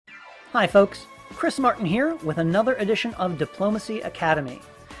Hi folks, Chris Martin here with another edition of Diplomacy Academy.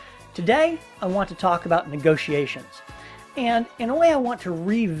 Today I want to talk about negotiations, and in a way I want to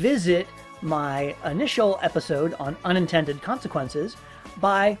revisit my initial episode on unintended consequences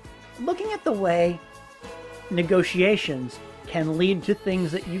by looking at the way negotiations can lead to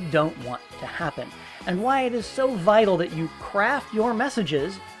things that you don't want to happen, and why it is so vital that you craft your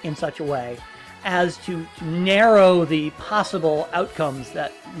messages in such a way as to narrow the possible outcomes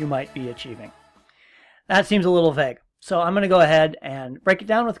that you might be achieving. That seems a little vague, so I'm going to go ahead and break it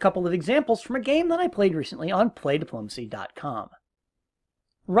down with a couple of examples from a game that I played recently on playdiplomacy.com.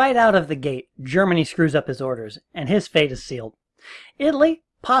 Right out of the gate, Germany screws up his orders, and his fate is sealed. Italy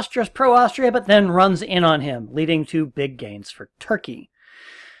postures pro-Austria, but then runs in on him, leading to big gains for Turkey.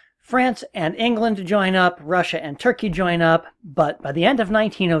 France and England join up, Russia and Turkey join up, but by the end of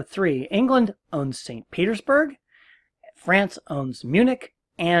 1903, England owns St. Petersburg, France owns Munich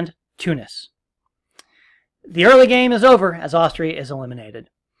and Tunis. The early game is over as Austria is eliminated.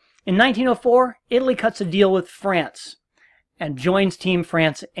 In 1904, Italy cuts a deal with France and joins Team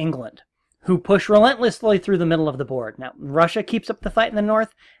France-England, who push relentlessly through the middle of the board. Now, Russia keeps up the fight in the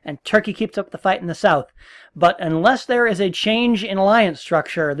north, and Turkey keeps up the fight in the south. But unless there is a change in alliance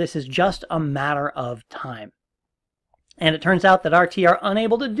structure, this is just a matter of time. And it turns out that RT are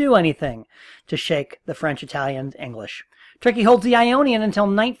unable to do anything to shake the French, Italian, English. Turkey holds the Ionian until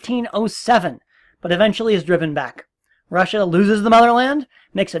 1907, but eventually is driven back. Russia loses the motherland,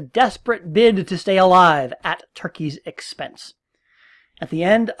 makes a desperate bid to stay alive at Turkey's expense. At the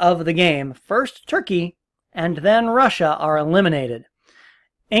end of the game, first Turkey and then Russia are eliminated.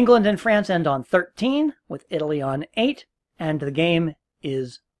 England and France end on 13, with Italy on 8, and the game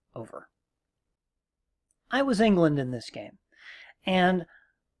is over. I was England in this game, and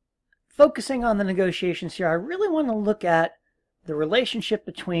focusing on the negotiations here, I really want to look at the relationship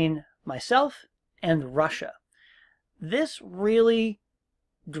between myself and Russia. This really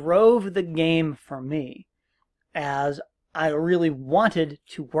drove the game for me, as I really wanted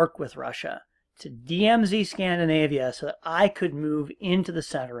to work with Russia to DMZ Scandinavia so that I could move into the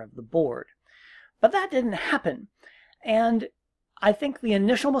center of the board. But that didn't happen. And I think the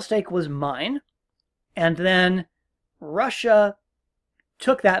initial mistake was mine. And then Russia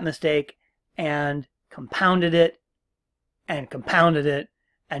took that mistake and compounded it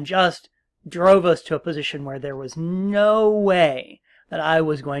and just drove us to a position where there was no way that I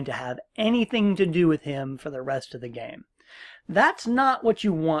was going to have anything to do with him for the rest of the game. That's not what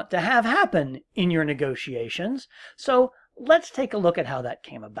you want to have happen in your negotiations, so let's take a look at how that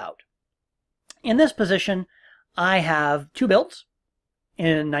came about. In this position, I have two builds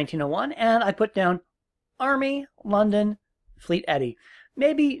in 1901, and I put down Army, London, Fleet Eddy.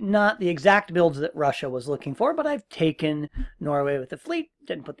 Maybe not the exact builds that Russia was looking for, but I've taken Norway with the fleet,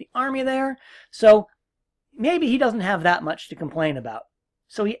 didn't put the army there, so maybe he doesn't have that much to complain about.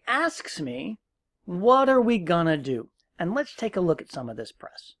 So he asks me, what are we gonna do? And let's take a look at some of this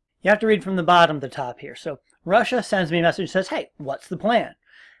press. You have to read from the bottom to the top here. So Russia sends me a message that says, hey, what's the plan?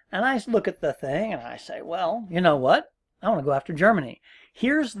 And I look at the thing and I say, well, you know what? I want to go after Germany.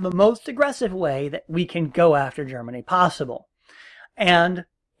 Here's the most aggressive way that we can go after Germany possible. And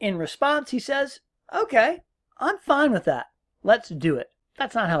in response, he says, okay, I'm fine with that. Let's do it.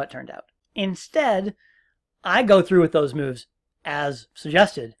 That's not how it turned out. Instead, I go through with those moves as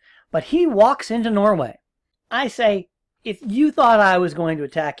suggested, but he walks into Norway. I say, if you thought I was going to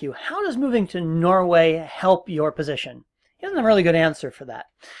attack you, how does moving to Norway help your position? He doesn't have a really good answer for that.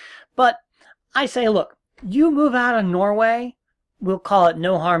 But I say, look, you move out of Norway, we'll call it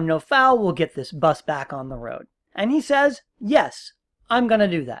no harm, no foul, we'll get this bus back on the road. And he says, yes, I'm going to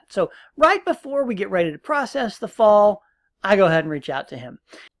do that. So right before we get ready to process the fall, I go ahead and reach out to him.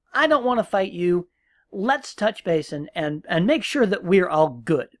 I don't want to fight you. Let's touch base and make sure that we're all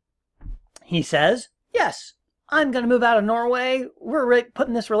good. He says, yes, I'm going to move out of Norway. We're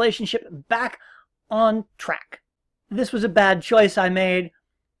putting this relationship back on track. This was a bad choice I made.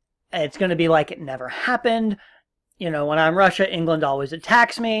 It's going to be like it never happened. You know, when I'm Russia, England always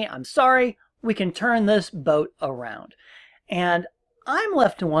attacks me. I'm sorry. We can turn this boat around. And I'm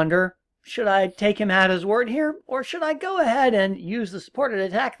left to wonder, should I take him at his word here? Or should I go ahead and use the supported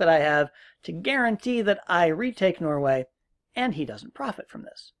attack that I have to guarantee that I retake Norway and he doesn't profit from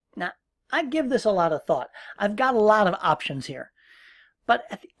this? Now, I give this a lot of thought. I've got a lot of options here. But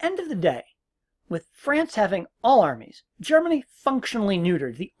at the end of the day, with France having all armies, Germany functionally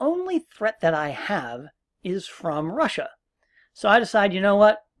neutered, the only threat that I have is from Russia. So I decide, you know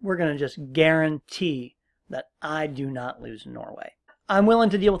what? We're going to just guarantee that I do not lose Norway. I'm willing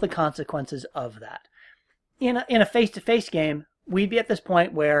to deal with the consequences of that. In a face-to-face game, we'd be at this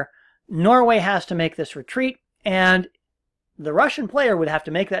point where Norway has to make this retreat, and the Russian player would have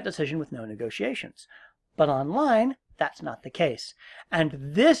to make that decision with no negotiations. But online, that's not the case. And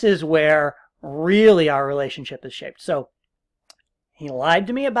this is where really our relationship is shaped. So he lied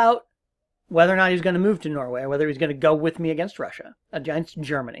to me about whether or not he was going to move to Norway, or whether he was going to go with me against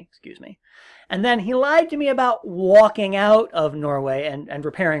Germany, excuse me. And then he lied to me about walking out of Norway and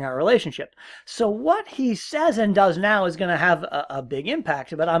repairing our relationship. So what he says and does now is going to have a big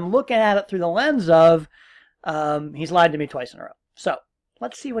impact, but I'm looking at it through the lens of he's lied to me twice in a row. So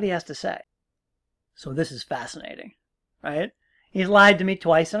let's see what he has to say. So this is fascinating, right? He's lied to me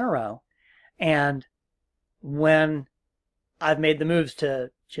twice in a row, and when I've made the moves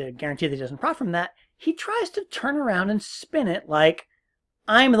to guarantee that he doesn't profit from that, he tries to turn around and spin it like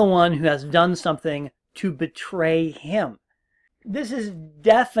I'm the one who has done something to betray him. This is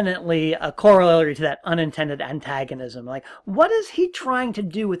definitely a corollary to that unintended antagonism. Like, what is he trying to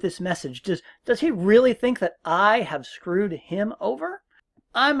do with this message? Does he really think that I have screwed him over?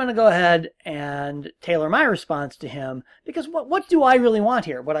 I'm going to go ahead and tailor my response to him, because what do I really want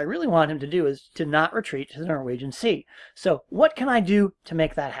here? What I really want him to do is to not retreat to the Norwegian Sea. So what can I do to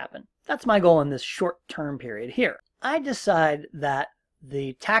make that happen? That's my goal in this short-term period here. I decide that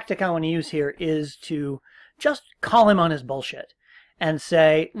the tactic I want to use here is to just call him on his bullshit and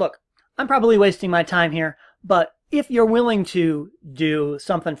say, look, I'm probably wasting my time here, but if you're willing to do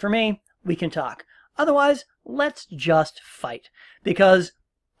something for me, we can talk. Otherwise, let's just fight, because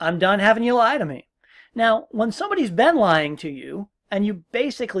I'm done having you lie to me. Now, when somebody's been lying to you and you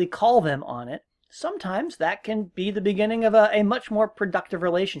basically call them on it, sometimes that can be the beginning of a much more productive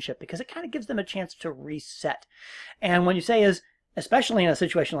relationship, because it kind of gives them a chance to reset. And when you say is, especially in a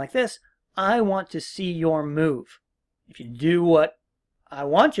situation like this, I want to see your move. If you do what I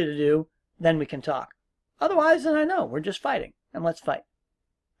want you to do, then we can talk. Otherwise, then I know we're just fighting, and let's fight.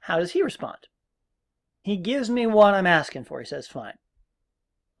 How does he respond? He gives me what I'm asking for. He says, fine.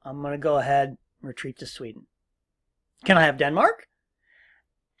 I'm going to go ahead and retreat to Sweden. Can I have Denmark?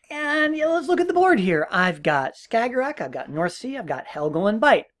 And yeah, let's look at the board here. I've got Skagerrak, I've got North Sea, I've got Helgoland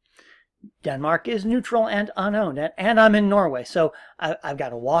Bight. Denmark is neutral and unowned, and I'm in Norway. So I've got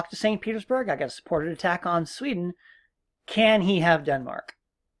to walk to St. Petersburg. I've got a supported attack on Sweden. Can he have Denmark?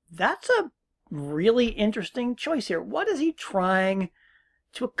 That's a really interesting choice here. What is he trying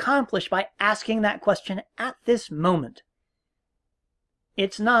to accomplish by asking that question at this moment?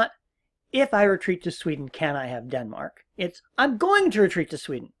 It's not, if I retreat to Sweden, can I have Denmark? It's, I'm going to retreat to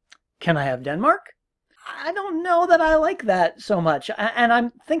Sweden. Can I have Denmark? I don't know that I like that so much. And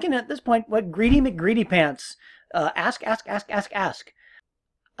I'm thinking at this point, what Greedy McGreedy Pants, ask.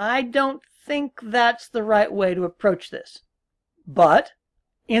 I don't think that's the right way to approach this. But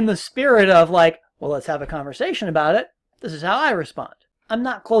in the spirit of like, well, let's have a conversation about it, this is how I respond. I'm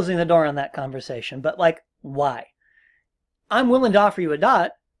not closing the door on that conversation, but like, why? I'm willing to offer you a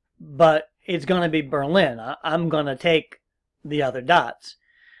dot, but it's going to be Berlin. I'm going to take the other dots.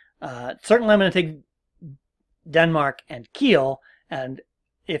 Certainly I'm going to take Denmark and Kiel, and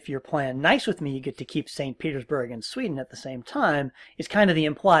if you're playing nice with me, you get to keep St. Petersburg and Sweden at the same time, is kind of the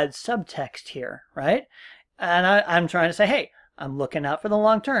implied subtext here, right? And I'm trying to say, hey, I'm looking out for the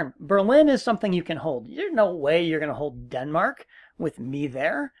long term. Berlin is something you can hold. There's no way you're going to hold Denmark with me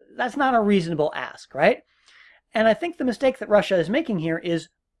there. That's not a reasonable ask, right? And I think the mistake that Russia is making here is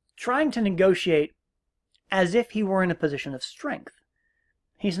trying to negotiate as if he were in a position of strength.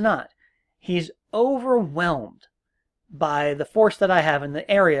 He's not. He's overwhelmed by the force that I have in the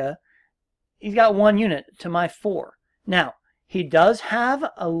area. He's got 1 unit to my 4. Now, he does have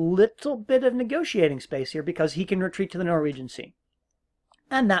a little bit of negotiating space here because he can retreat to the Norwegian Sea.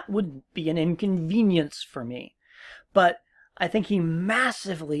 And that would be an inconvenience for me. But I think he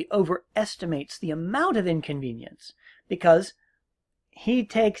massively overestimates the amount of inconvenience, because he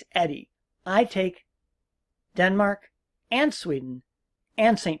takes Eddie. I take Denmark and Sweden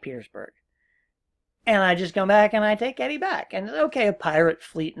and St. Petersburg. And I just come back and I take Eddie back. And okay, a pirate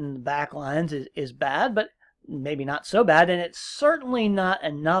fleet in the back lines is bad, but maybe not so bad. And it's certainly not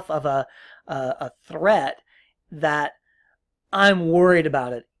enough of a threat that I'm worried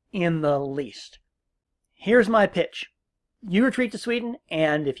about it in the least. Here's my pitch. You retreat to Sweden,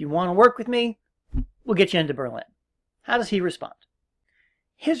 and if you want to work with me, we'll get you into Berlin. How does he respond?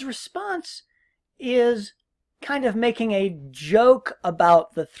 His response is kind of making a joke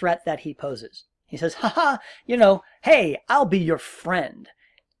about the threat that he poses. He says, haha, hey, I'll be your friend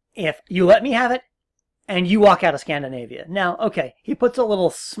if you let me have it and you walk out of Scandinavia. Now, okay, he puts a little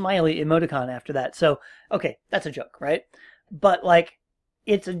smiley emoticon after that. So, okay, that's a joke, right? But like,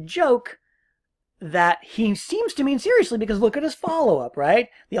 it's a joke that he seems to mean seriously, because look at his follow-up, right?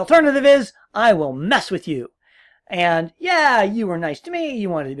 The alternative is, I will mess with you. And yeah, you were nice to me, you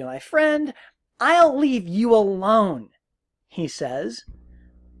wanted to be my friend. I'll leave you alone, he says,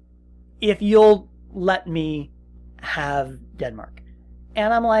 if you'll let me have Denmark.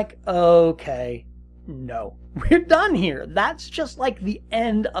 And I'm like, okay, no, we're done here. That's just like the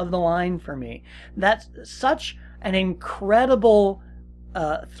end of the line for me. That's such an incredible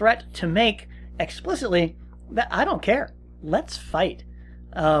threat to make explicitly that I don't care. Let's fight.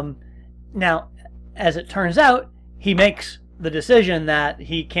 Now, as it turns out, he makes the decision that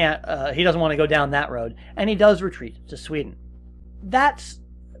he can't, he doesn't want to go down that road, and he does retreat to Sweden. That's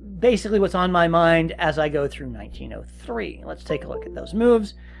basically what's on my mind as I go through 1903. Let's take a look at those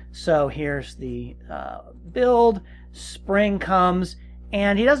moves. So here's the build. Spring comes,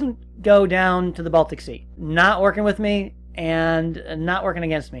 and he doesn't go down to the Baltic Sea. Not working with me and not working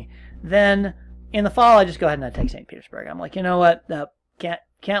against me. Then in the fall, I just go ahead and I take St. Petersburg. I'm like, you know what? No,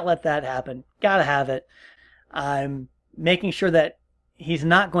 can't let that happen. Gotta have it. I'm making sure that he's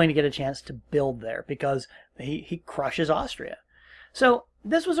not going to get a chance to build there because he crushes Austria. So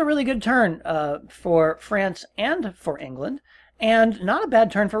this was a really good turn for France and for England, and not a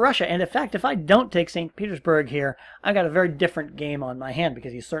bad turn for Russia. And in fact, if I don't take St. Petersburg here, I got a very different game on my hand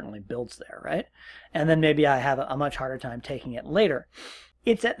because he certainly builds there, right? And then maybe I have a much harder time taking it later.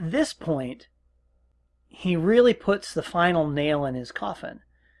 It's at this point he really puts the final nail in his coffin,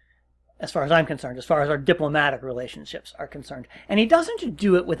 as far as I'm concerned, as far as our diplomatic relationships are concerned. And he doesn't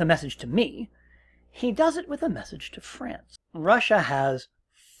do it with a message to me. He does it with a message to France. Russia has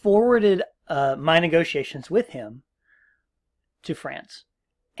forwarded my negotiations with him to France.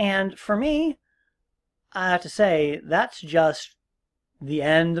 And for me, I have to say, that's just the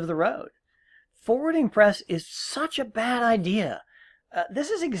end of the road. Forwarding press is such a bad idea. This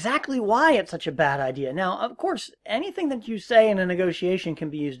is exactly why it's such a bad idea. Now, of course, anything that you say in a negotiation can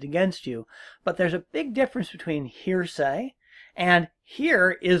be used against you, but there's a big difference between hearsay and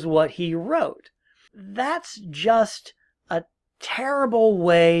here is what he wrote. That's just a terrible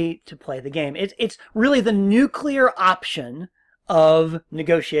way to play the game. It's really the nuclear option of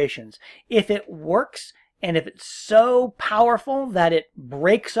negotiations. If it works, and if it's so powerful that it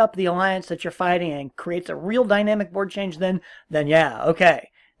breaks up the alliance that you're fighting and creates a real dynamic board change, then yeah, okay,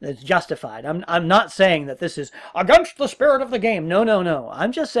 it's justified. I'm not saying that this is against the spirit of the game. No.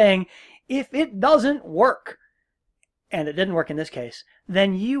 I'm just saying if it doesn't work, and it didn't work in this case,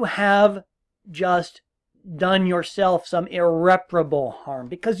 then you have just done yourself some irreparable harm,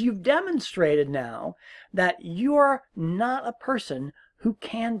 because you've demonstrated now that you're not a person who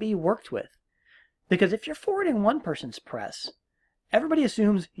can be worked with. Because if you're forwarding one person's press, everybody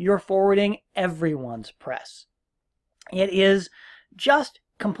assumes you're forwarding everyone's press. It is just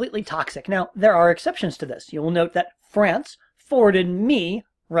completely toxic. Now, there are exceptions to this. You will note that France forwarded me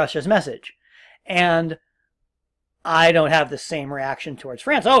Russia's message. And I don't have the same reaction towards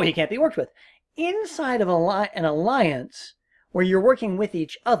France. Oh, he can't be worked with. Inside of an alliance where you're working with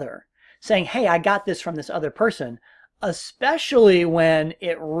each other, saying, hey, I got this from this other person, especially when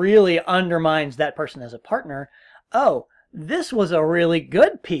it really undermines that person as a partner, oh, this was a really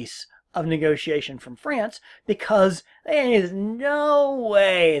good piece of negotiation from France, because there is no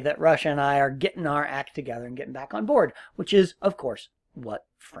way that Russia and I are getting our act together and getting back on board, which is, of course, what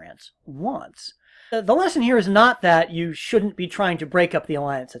France wants. The lesson here is not that you shouldn't be trying to break up the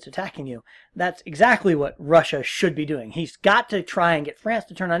alliance that's attacking you. That's exactly what Russia should be doing. He's got to try and get France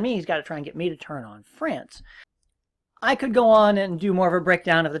to turn on me. He's got to try and get me to turn on France. I could go on and do more of a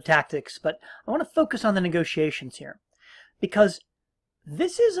breakdown of the tactics, but I want to focus on the negotiations here, because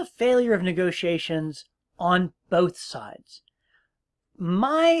this is a failure of negotiations on both sides.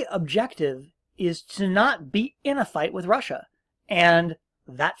 My objective is to not be in a fight with Russia, and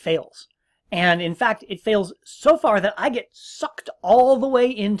that fails. And in fact, it fails so far that I get sucked all the way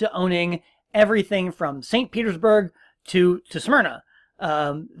into owning everything from St. Petersburg to Smyrna.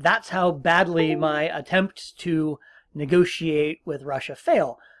 That's how badly my attempts to negotiate with Russia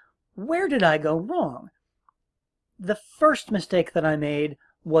fail. Where did I go wrong? The first mistake that I made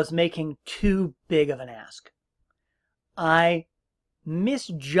was making too big of an ask. I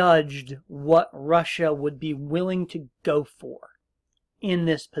misjudged what Russia would be willing to go for in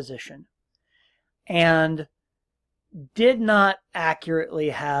this position, and did not accurately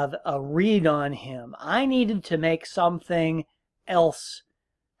have a read on him. I needed to make something else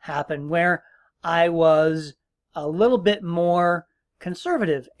happen where I was a little bit more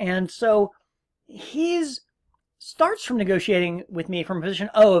conservative. And so he's starts from negotiating with me from a position,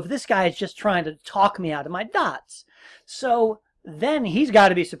 oh, if this guy is just trying to talk me out of my dots. So then he's got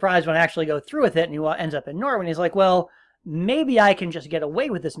to be surprised when I actually go through with it, and he ends up in Norway. And he's like, well, maybe I can just get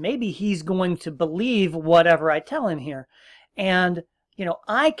away with this. Maybe he's going to believe whatever I tell him here. And, you know,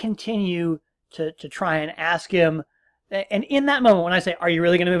 I continue to try and ask him. And in that moment, when I say, are you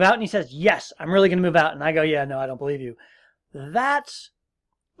really going to move out? And he says, yes, I'm really going to move out. And I go, yeah, no, I don't believe you. That's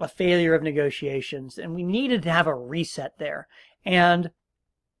a failure of negotiations. And we needed to have a reset there. And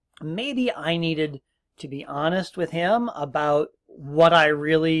maybe I needed to be honest with him about what I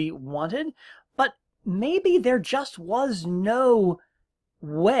really wanted, but maybe there just was no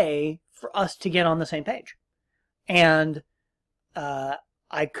way for us to get on the same page. And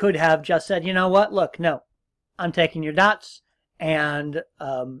I could have just said, you know what, look, no, I'm taking your dots, and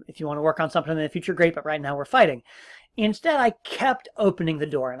if you want to work on something in the future, great, but right now we're fighting. Instead, I kept opening the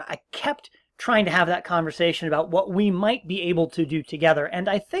door, and I kept trying to have that conversation about what we might be able to do together, and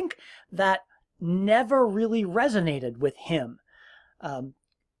I think that never really resonated with him.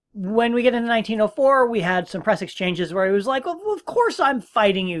 When we get into 1904, we had some press exchanges where he was like, well, of course I'm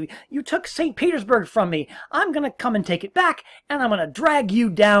fighting you. You took St. Petersburg from me. I'm going to come and take it back, and I'm going to drag you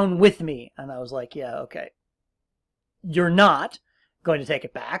down with me. And I was like, yeah, okay. You're not going to take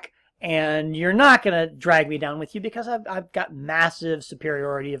it back, and you're not going to drag me down with you because I've got massive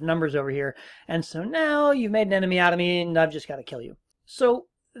superiority of numbers over here. And so now you've made an enemy out of me, and I've just got to kill you. So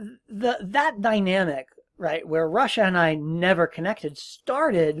that dynamic, right, where Russia and I never connected,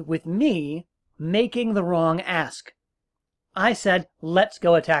 started with me making the wrong ask. I said, let's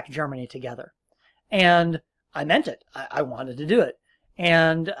go attack Germany together. And I meant it. I wanted to do it.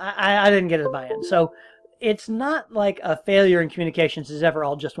 And I didn't get his buy-in. So it's not like a failure in communications is ever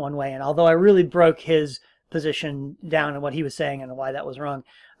all just one way. And although I really broke his position down and what he was saying and why that was wrong,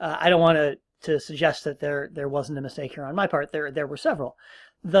 I don't want to suggest that there wasn't a mistake here on my part. There were several.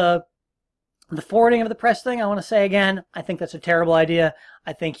 The forwarding of the press thing, I want to say again, I think that's a terrible idea.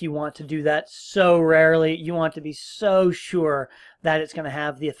 I think you want to do that so rarely. You want to be so sure that it's going to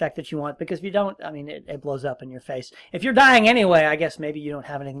have the effect that you want, because if you don't, I mean, it blows up in your face. If you're dying anyway, I guess maybe you don't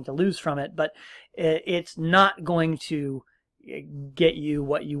have anything to lose from it, but it's not going to get you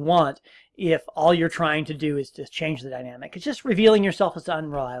what you want if all you're trying to do is to change the dynamic. It's just revealing yourself as an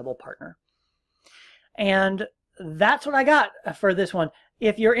unreliable partner. And that's what I got for this one.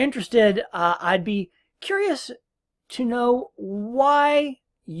 If you're interested, I'd be curious to know why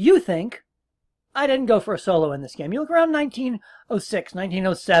you think I didn't go for a solo in this game. You look around 1906,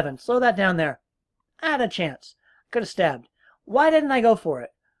 1907. Slow that down there. I had a chance. Could have stabbed. Why didn't I go for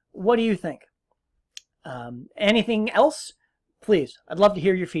it? What do you think? Anything else? Please, I'd love to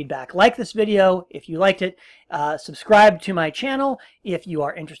hear your feedback. Like this video if you liked it. Subscribe to my channel if you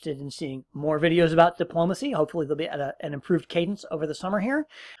are interested in seeing more videos about diplomacy. Hopefully they'll be at an improved cadence over the summer here.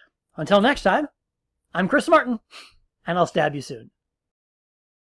 Until next time, I'm Chris Martin, and I'll stab you soon.